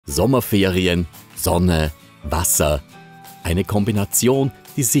Sommerferien, Sonne, Wasser. Eine Kombination,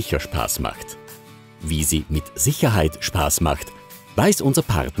 die sicher Spaß macht. Wie sie mit Sicherheit Spaß macht, weiß unser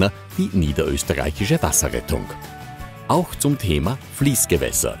Partner, die Niederösterreichische Wasserrettung. Auch zum Thema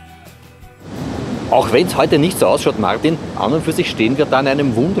Fließgewässer. Auch wenn es heute nicht so ausschaut, Martin, an und für sich stehen wir da an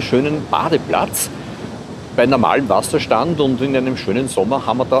einem wunderschönen Badeplatz. Bei normalem Wasserstand und in einem schönen Sommer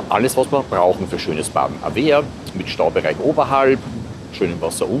haben wir da alles, was wir brauchen für schönes Baden. Ein Wehr mit Staubereich oberhalb, schönem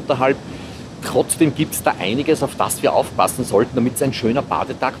Wasser unterhalb. Trotzdem gibt es da einiges, auf das wir aufpassen sollten, damit es ein schöner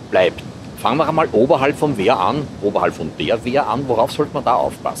Badetag bleibt. Fangen wir einmal oberhalb vom Wehr an, oberhalb von der Wehr an. Worauf sollte man da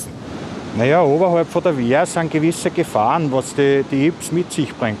aufpassen? Naja, oberhalb von der Wehr sind gewisse Gefahren, was die Ips mit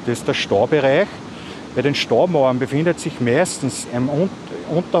sich bringt. Das ist der Staubereich. Bei den Staumauern befindet sich meistens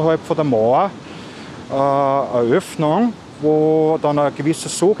unterhalb von der Mauer eine Öffnung, wo dann ein gewisser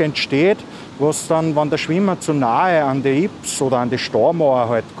Sog entsteht, was dann, wenn der Schwimmer zu nahe an die Ips oder an die Staumauer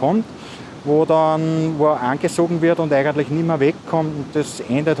halt kommt, wo er angesogen wird und eigentlich nicht mehr wegkommt. Und das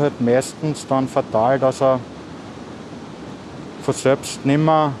endet halt meistens dann fatal, dass er von selbst nicht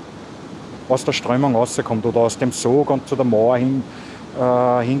mehr aus der Strömung rauskommt oder aus dem Sog und zu der Mauer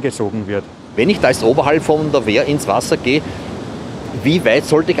hingesogen wird. Wenn ich da jetzt oberhalb von der Wehr ins Wasser gehe, wie weit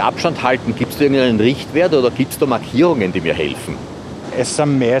sollte ich Abstand halten? Gibt es da irgendeinen Richtwert oder gibt es da Markierungen, die mir helfen? Es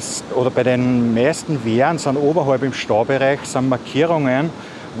sind bei den meisten Wehren sind oberhalb im Staubereich sind Markierungen,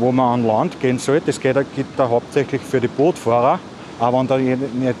 wo man an Land gehen sollte. Das geht da hauptsächlich für die Bootfahrer. Aber wenn da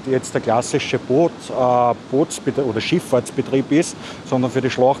nicht jetzt der klassische oder Schifffahrtsbetrieb ist, sondern für die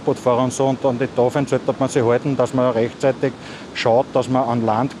Schlauchbootfahrer und so, und an die Tafeln sollte man sich halten, dass man rechtzeitig schaut, dass man an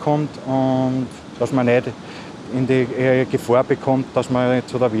Land kommt und dass man nicht in die Gefahr bekommt, dass man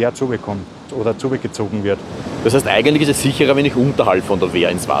zu der Wehr zubekommt oder zugezogen wird. Das heißt, eigentlich ist es sicherer, wenn ich unterhalb von der Wehr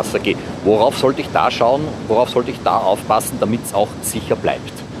ins Wasser gehe. Worauf sollte ich da schauen, worauf sollte ich da aufpassen, damit es auch sicher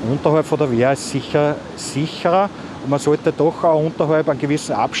bleibt? Unterhalb von der Wehr ist sicherer und man sollte doch auch unterhalb einen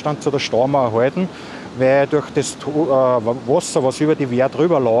gewissen Abstand zu der Staumauer halten, weil durch das Wasser, was über die Wehr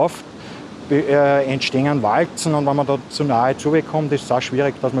drüber läuft, entstehen Walzen und wenn man da zu nahe zubekommt, ist es auch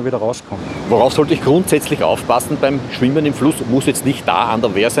schwierig, dass man wieder rauskommt. Worauf sollte ich grundsätzlich aufpassen beim Schwimmen im Fluss? Muss jetzt nicht da an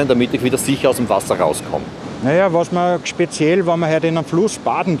der Wehr sein, damit ich wieder sicher aus dem Wasser rauskomme? Naja, was man speziell, wenn man halt in einem Fluss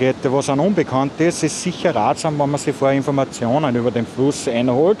baden geht, was einem unbekannt ist, ist sicher ratsam, wenn man sich vorher Informationen über den Fluss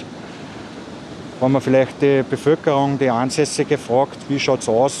einholt. Wenn man vielleicht die Bevölkerung, die Ansässige fragt, wie schaut es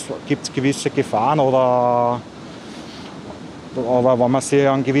aus, gibt es gewisse Gefahren aber wenn man sich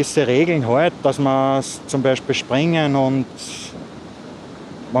an gewisse Regeln hält, dass man zum Beispiel springen und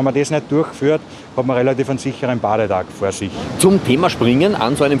wenn man das nicht durchführt, hat man relativ einen sicheren Badetag vor sich. Zum Thema Springen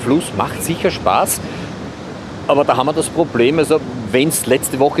an so einem Fluss macht sicher Spaß, aber da haben wir das Problem, also wenn es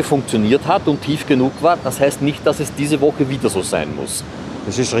letzte Woche funktioniert hat und tief genug war, das heißt nicht, dass es diese Woche wieder so sein muss.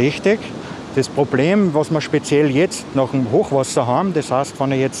 Das ist richtig. Das Problem, was wir speziell jetzt nach dem Hochwasser haben, das heißt,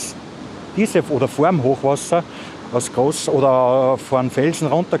 wenn ich jetzt vor dem Hochwasser oder vor einem Felsen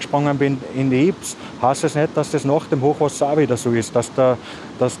runtergesprungen bin in die Ips, heißt es nicht, dass das nach dem Hochwasser auch wieder so ist, dass der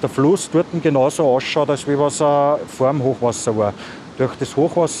Fluss dort genauso ausschaut, als wie was er vor dem Hochwasser war. Durch das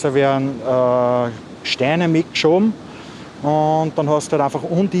Hochwasser werden Steine mitgeschoben und dann hast du halt einfach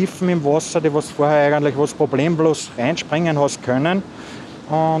Untiefen im Wasser, die was vorher eigentlich problemlos reinspringen hast können.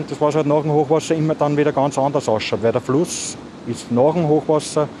 Und das, was halt nach dem Hochwasser immer dann wieder ganz anders ausschaut, weil der Fluss ist nach dem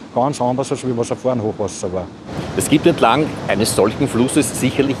Hochwasser ganz anders, als wie was er vor dem Hochwasser war. Es gibt entlang eines solchen Flusses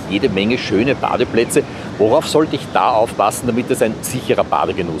sicherlich jede Menge schöne Badeplätze. Worauf sollte ich da aufpassen, damit es ein sicherer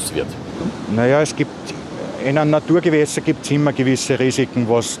Badegenuss wird? Naja, in einem Naturgewässer gibt es immer gewisse Risiken,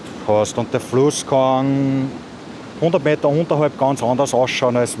 was du hast. Und der Fluss kann 100 Meter unterhalb ganz anders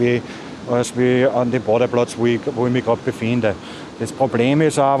ausschauen, als wie an dem Badeplatz, wo ich mich gerade befinde. Das Problem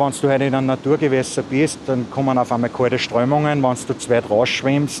ist auch, wenn du halt in einem Naturgewässer bist, dann kommen auf einmal kalte Strömungen. Wenn du zu weit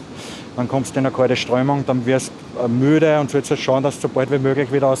rausschwimmst, dann kommst du in eine kalte Strömung, dann wirst du müde und sollst schauen, dass du so bald wie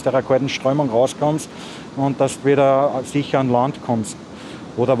möglich wieder aus der kalten Strömung rauskommst und dass du wieder sicher an Land kommst.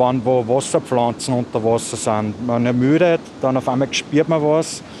 Oder wenn wo Wasserpflanzen unter Wasser sind. Man ermüdet, dann auf einmal spürt man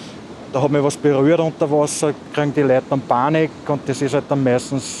was, da hat mich was berührt unter Wasser, kriegen die Leute dann Panik und das ist halt dann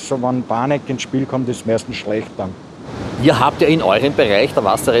meistens, so, wenn Panik ins Spiel kommt, ist es meistens schlecht dann. Ihr habt ja in eurem Bereich der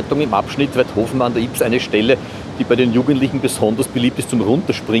Wasserrettung im Abschnitt Waidhofen an der Ips eine Stelle, die bei den Jugendlichen besonders beliebt ist zum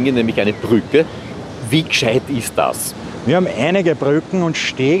Runterspringen, nämlich eine Brücke. Wie gescheit ist das? Wir haben einige Brücken und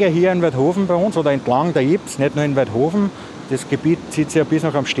Stege hier in Waidhofen bei uns oder entlang der Ips, nicht nur in Waidhofen. Das Gebiet zieht sich ja bis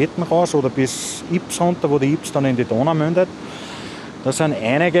nach Amstetten raus oder bis Ips runter, wo die Ips dann in die Donau mündet. Das sind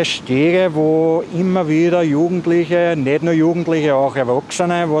einige Stege, wo immer wieder Jugendliche, nicht nur Jugendliche, auch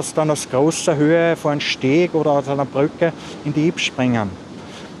Erwachsene, was dann aus großer Höhe von einem Steg oder aus einer Brücke in die Ips springen.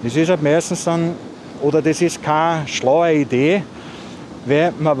 Das ist halt meistens dann, oder das ist keine schlaue Idee,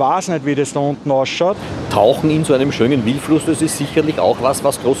 weil man weiß nicht, wie das da unten ausschaut. Tauchen in so einem schönen Wildfluss, das ist sicherlich auch was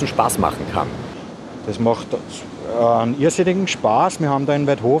großen Spaß machen kann. Das macht einen irrsinnigen Spaß. Wir haben da in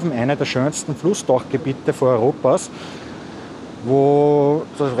Waidhofen eine der schönsten Flusstauchgebiete Europas, wo,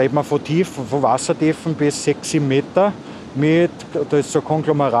 da reden wir von Wassertiefen bis 6, 7 Meter. Da ist so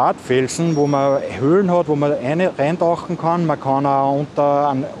Konglomeratfelsen, wo man Höhlen hat, wo man reintauchen kann. Man kann auch unter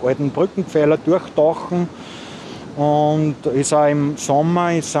einem alten Brückenpfeiler durchtauchen. Und ist auch im Sommer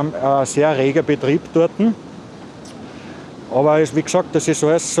ein sehr reger Betrieb dort. Aber wie gesagt, das ist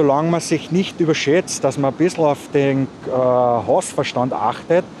alles, solange man sich nicht überschätzt, dass man ein bisschen auf den Hausverstand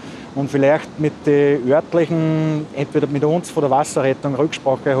achtet und vielleicht mit den örtlichen, entweder mit uns von der Wasserrettung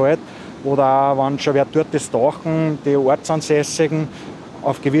Rücksprache hält, oder auch, wenn schon wer dort das Tauchen, die Ortsansässigen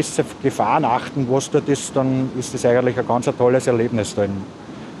auf gewisse Gefahren achten, was dort ist, dann ist das eigentlich ein ganz tolles Erlebnis, da in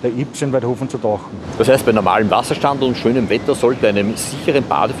der Ips in Waidhofen zu tauchen. Das heißt, bei normalem Wasserstand und schönem Wetter sollte einem sicheren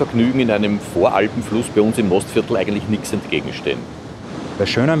Badevergnügen in einem Voralpenfluss bei uns im Mostviertel eigentlich nichts entgegenstehen. Bei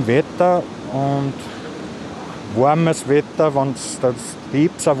schönem Wetter und warmes Wetter, wenn die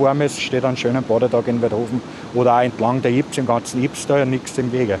Ips auch warm ist, steht ein schöner Badetag in Waidhofen oder auch entlang der Ips, im ganzen Ips, da ja nichts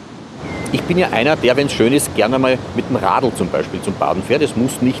im Wege. Ich bin ja einer, der, wenn es schön ist, gerne mal mit dem Radl zum Beispiel zum Baden fährt. Es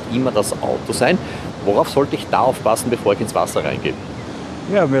muss nicht immer das Auto sein. Worauf sollte ich da aufpassen, bevor ich ins Wasser reingehe?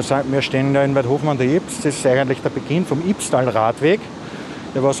 Ja, wir stehen da in Waidhofen an der Ips. Das ist eigentlich der Beginn vom Ipstal-Radweg,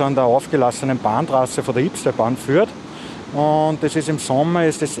 der was an der aufgelassenen Bahntrasse von der Ipstalbahn führt. Und das ist im Sommer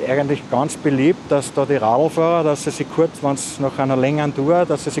ist das eigentlich ganz beliebt, dass da die Radlfahrer, dass sie sich kurz, wenn es nach einer längeren Tour,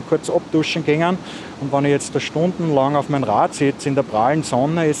 dass sie sich kurz abduschen gehen. Und wenn ich jetzt da stundenlang auf mein Rad sitze in der prallen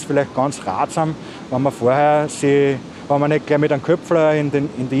Sonne, ist es vielleicht ganz ratsam, wenn man vorher wenn man nicht gleich mit einem Köpfler in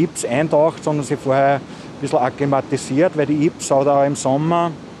die Ips eintaucht, sondern sich vorher ein bisschen akklimatisiert, weil die Ips hat auch im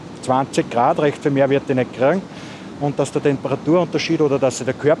Sommer 20 Grad, recht viel mehr wird die nicht kriegen. Und dass der Temperaturunterschied oder dass sich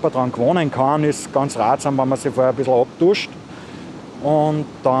der Körper daran gewöhnen kann, ist ganz ratsam, wenn man sich vorher ein bisschen abduscht und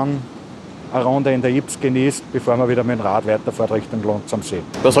dann eine Runde in der Ips genießt, bevor man wieder mit dem Rad weiterfährt Richtung Lund am See.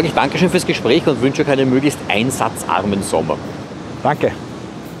 Dann sage ich Dankeschön fürs Gespräch und wünsche euch einen möglichst einsatzarmen Sommer. Danke.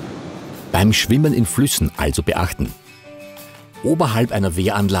 Beim Schwimmen in Flüssen also beachten. Oberhalb einer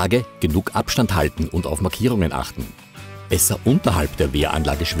Wehranlage genug Abstand halten und auf Markierungen achten. Besser unterhalb der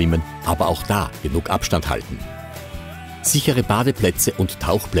Wehranlage schwimmen, aber auch da genug Abstand halten. Sichere Badeplätze und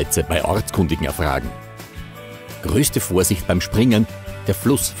Tauchplätze bei Ortskundigen erfragen. Größte Vorsicht beim Springen, der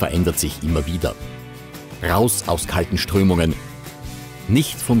Fluss verändert sich immer wieder. Raus aus kalten Strömungen,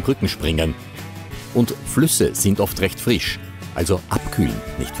 nicht von Brücken springen. Und Flüsse sind oft recht frisch, also abkühlen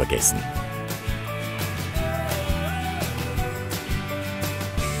nicht vergessen.